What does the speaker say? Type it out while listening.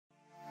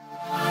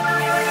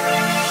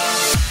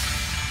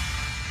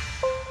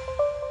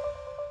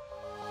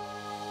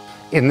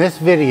In this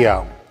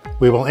video,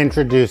 we will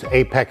introduce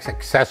Apex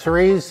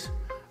accessories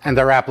and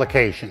their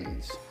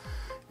applications.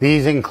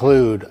 These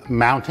include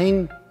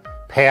mounting,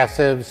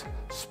 passives,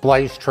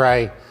 splice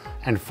tray,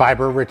 and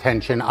fiber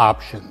retention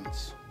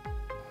options.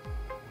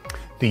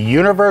 The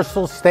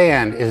universal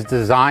stand is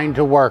designed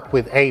to work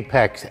with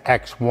Apex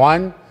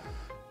X1,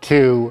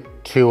 2,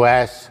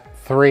 2S,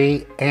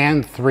 3,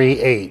 and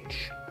 3H.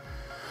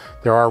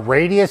 There are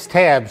radius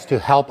tabs to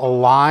help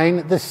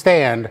align the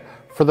stand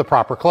for the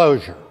proper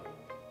closure.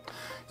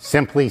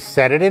 Simply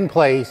set it in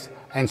place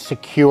and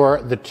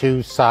secure the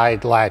two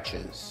side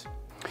latches.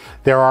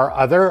 There are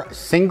other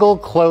single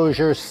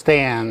closure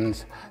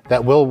stands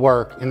that will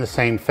work in the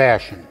same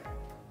fashion.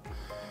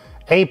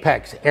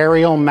 Apex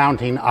aerial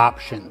mounting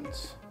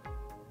options.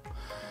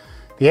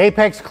 The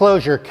Apex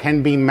closure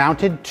can be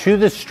mounted to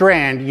the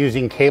strand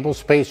using cable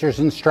spacers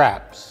and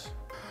straps.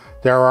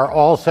 There are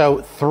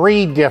also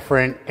 3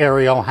 different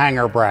aerial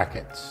hanger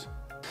brackets.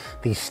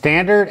 The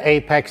standard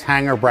Apex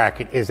hanger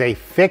bracket is a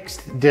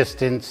fixed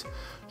distance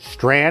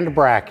strand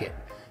bracket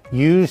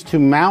used to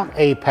mount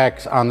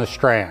Apex on the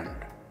strand.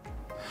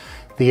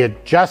 The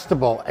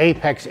adjustable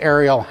Apex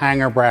aerial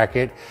hanger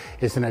bracket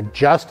is an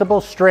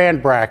adjustable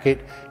strand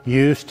bracket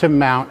used to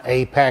mount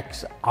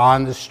Apex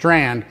on the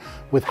strand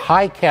with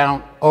high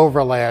count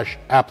overlash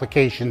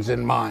applications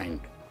in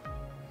mind.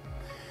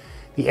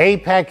 The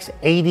Apex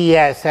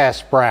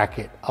ADSS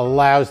bracket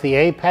allows the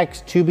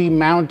Apex to be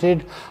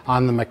mounted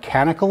on the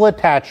mechanical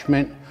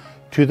attachment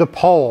to the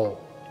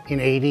pole in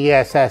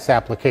ADSS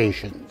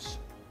applications.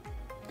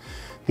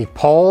 The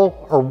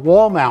pole or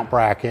wall mount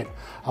bracket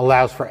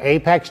allows for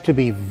Apex to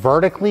be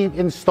vertically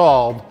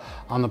installed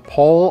on the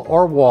pole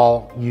or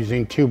wall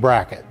using 2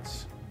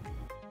 brackets.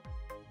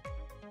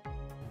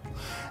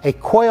 A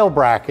coil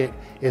bracket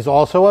is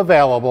also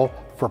available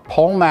for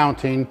pole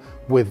mounting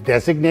with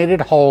designated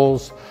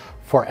holes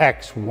for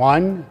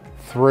X1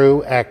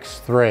 through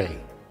X3.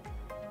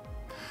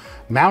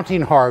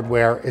 Mounting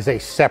hardware is a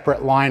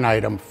separate line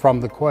item from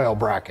the coil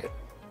bracket.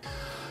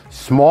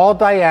 Small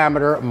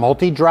diameter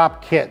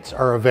multi-drop kits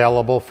are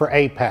available for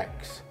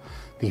Apex.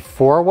 The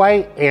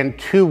 4-way and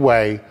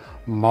 2-way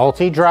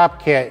multi-drop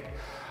kit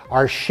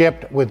are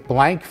shipped with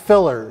blank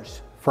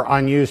fillers for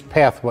unused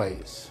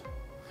pathways.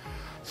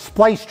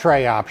 Splice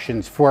tray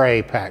options for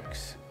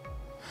Apex.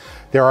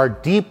 There are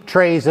deep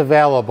trays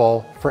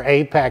available for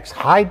Apex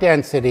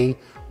high-density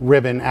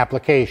ribbon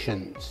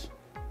applications.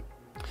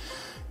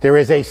 There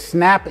is a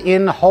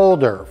snap-in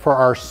holder for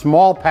our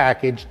small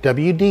package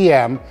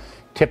WDM,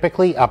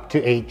 typically up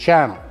to 8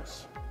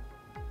 channels.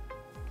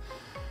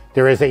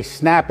 There is a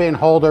snap-in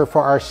holder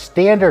for our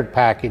standard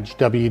package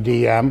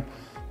WDM,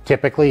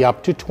 typically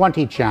up to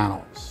 20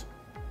 channels.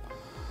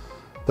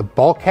 The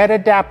bulkhead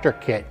adapter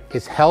kit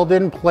is held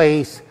in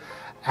place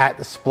at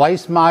the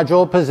splice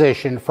module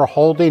position for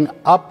holding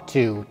up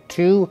to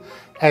 2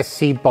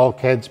 SC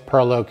bulkheads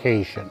per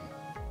location.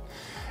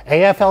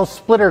 AFL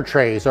splitter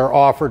trays are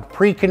offered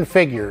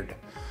pre-configured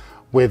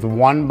with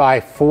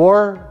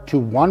 1x4 to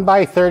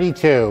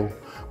 1x32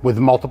 with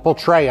multiple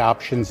tray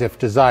options if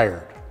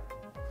desired.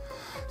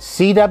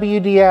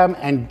 CWDM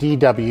and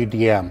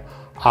DWDM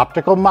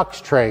optical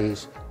mux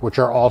trays, which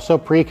are also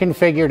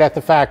pre-configured at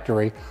the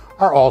factory,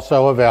 are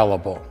also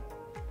available.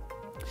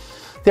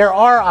 There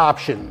are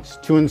options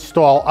to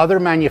install other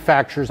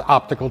manufacturers'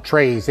 optical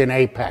trays in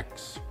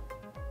Apex.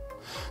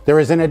 There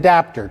is an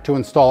adapter to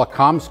install a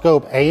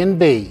CommScope A and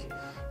B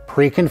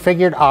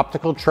pre-configured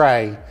optical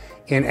tray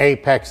in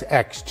Apex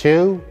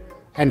X2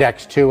 and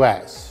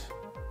X2S.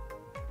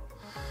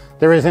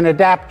 There is an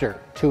adapter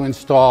to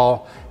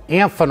install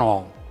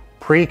Amphenol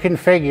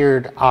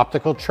pre-configured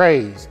optical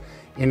trays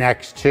in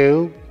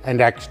X2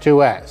 and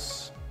X2S.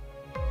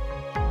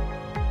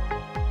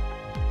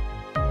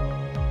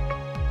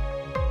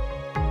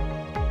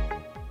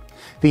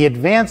 The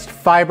Advanced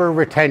Fiber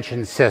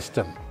Retention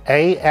System,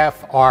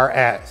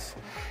 AFRS,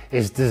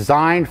 is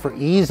designed for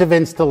ease of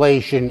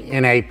installation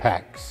in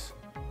Apex.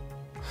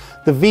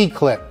 The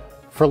V-clip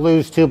for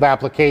loose tube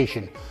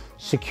application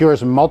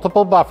secures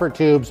multiple buffer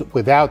tubes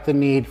without the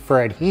need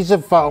for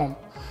adhesive foam,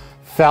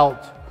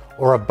 felt,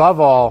 or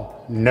above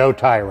all, no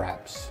tie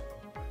wraps.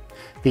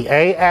 The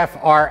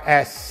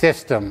AFRS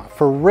system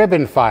for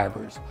ribbon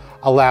fibers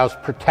allows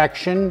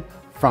protection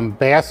from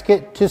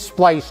basket to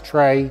splice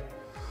tray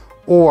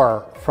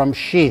or from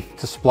sheath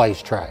to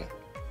splice tray.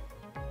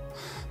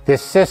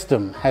 This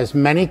system has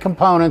many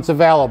components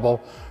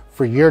available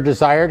for your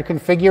desired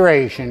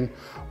configuration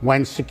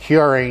when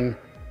securing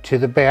to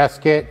the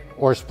basket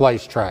or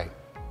splice tray.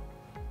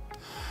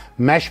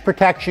 Mesh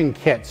protection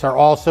kits are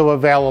also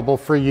available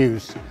for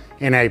use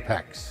in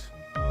Apex.